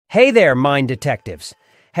Hey there, mind detectives.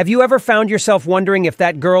 Have you ever found yourself wondering if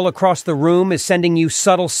that girl across the room is sending you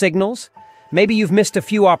subtle signals? Maybe you've missed a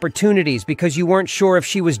few opportunities because you weren't sure if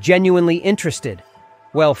she was genuinely interested.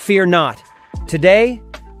 Well, fear not. Today,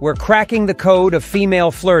 we're cracking the code of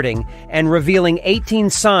female flirting and revealing 18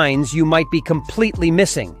 signs you might be completely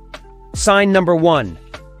missing. Sign number 1,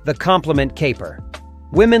 the compliment caper.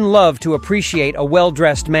 Women love to appreciate a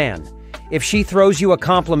well-dressed man. If she throws you a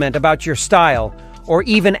compliment about your style, or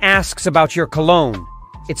even asks about your cologne,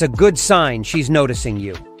 it's a good sign she's noticing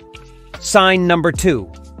you. Sign number 2,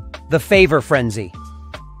 the favor frenzy.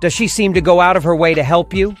 Does she seem to go out of her way to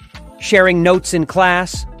help you? Sharing notes in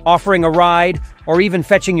class, offering a ride, or even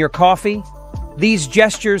fetching your coffee? These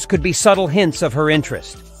gestures could be subtle hints of her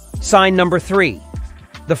interest. Sign number 3,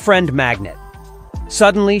 the friend magnet.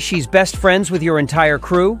 Suddenly, she's best friends with your entire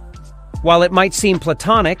crew? While it might seem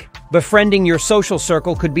platonic, befriending your social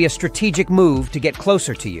circle could be a strategic move to get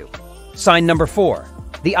closer to you. Sign number 4,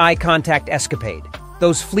 the eye contact escapade.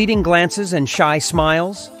 Those fleeting glances and shy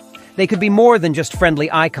smiles? They could be more than just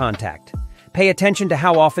friendly eye contact. Pay attention to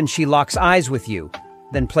how often she locks eyes with you,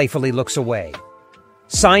 then playfully looks away.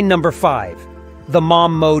 Sign number 5, the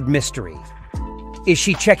mom mode mystery. Is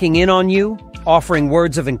she checking in on you, offering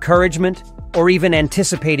words of encouragement, or even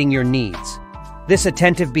anticipating your needs? This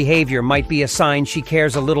attentive behavior might be a sign she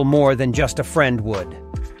cares a little more than just a friend would.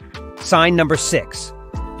 Sign number 6,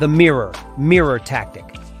 the mirror tactic.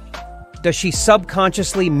 Does she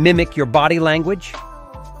subconsciously mimic your body language?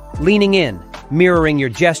 Leaning in, mirroring your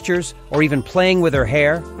gestures, or even playing with her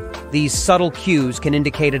hair? These subtle cues can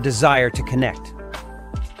indicate a desire to connect.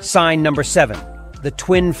 Sign number 7, the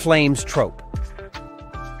twin flames trope.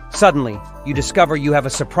 Suddenly, you discover you have a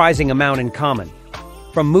surprising amount in common.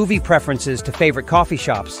 From movie preferences to favorite coffee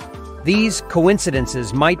shops, these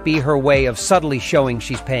coincidences might be her way of subtly showing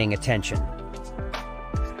she's paying attention.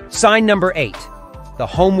 Sign number 8, the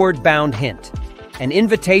homeward bound hint. An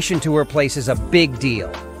invitation to her place is a big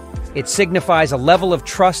deal. It signifies a level of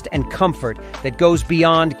trust and comfort that goes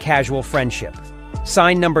beyond casual friendship.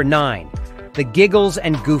 Sign number 9, the giggles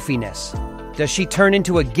and goofiness. Does she turn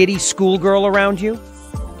into a giddy schoolgirl around you?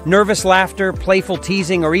 Nervous laughter, playful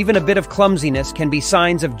teasing, or even a bit of clumsiness can be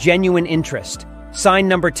signs of genuine interest. Sign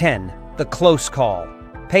number 10, the close call.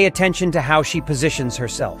 Pay attention to how she positions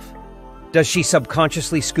herself. Does she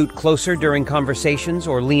subconsciously scoot closer during conversations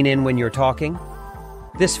or lean in when you're talking?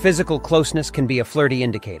 This physical closeness can be a flirty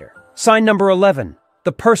indicator. Sign number 11,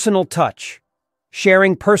 the personal touch.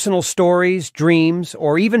 Sharing personal stories, dreams,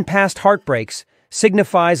 or even past heartbreaks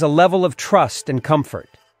signifies a level of trust and comfort.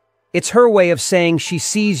 It's her way of saying she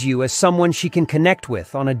sees you as someone she can connect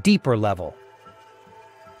with on a deeper level.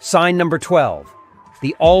 Sign number 12,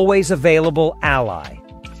 the always available ally.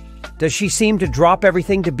 Does she seem to drop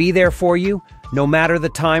everything to be there for you, no matter the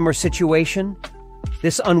time or situation?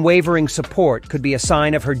 This unwavering support could be a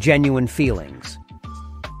sign of her genuine feelings.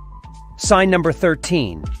 Sign number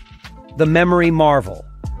 13, the memory marvel.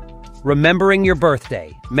 Remembering your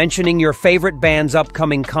birthday, mentioning your favorite band's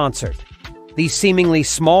upcoming concert. These seemingly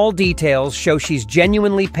small details show she's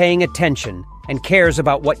genuinely paying attention and cares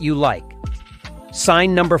about what you like.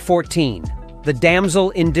 Sign number 14, the damsel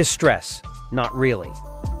in distress. Not really.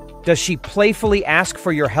 Does she playfully ask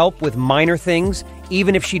for your help with minor things,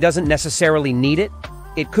 even if she doesn't necessarily need it?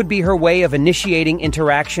 It could be her way of initiating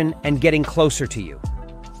interaction and getting closer to you.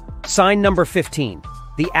 Sign number 15,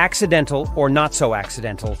 the accidental or not so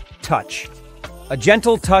accidental touch. A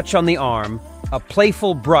gentle touch on the arm, a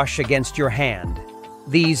playful brush against your hand.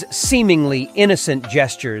 These seemingly innocent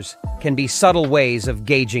gestures can be subtle ways of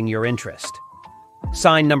gauging your interest.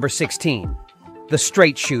 Sign number 16, the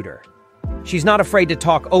straight shooter. She's not afraid to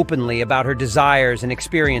talk openly about her desires and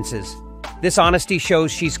experiences. This honesty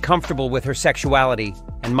shows she's comfortable with her sexuality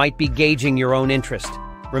and might be gauging your own interest.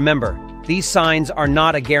 Remember, these signs are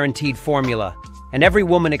not a guaranteed formula, and every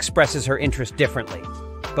woman expresses her interest differently.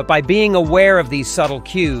 But by being aware of these subtle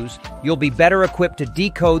cues, you'll be better equipped to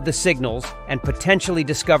decode the signals and potentially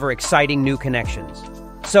discover exciting new connections.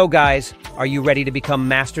 So guys, are you ready to become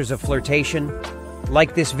masters of flirtation?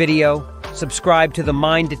 Like this video, subscribe to the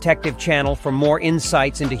Mind Detective channel for more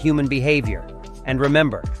insights into human behavior. And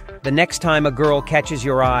remember, the next time a girl catches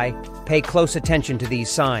your eye, pay close attention to these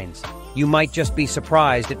signs. You might just be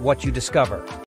surprised at what you discover.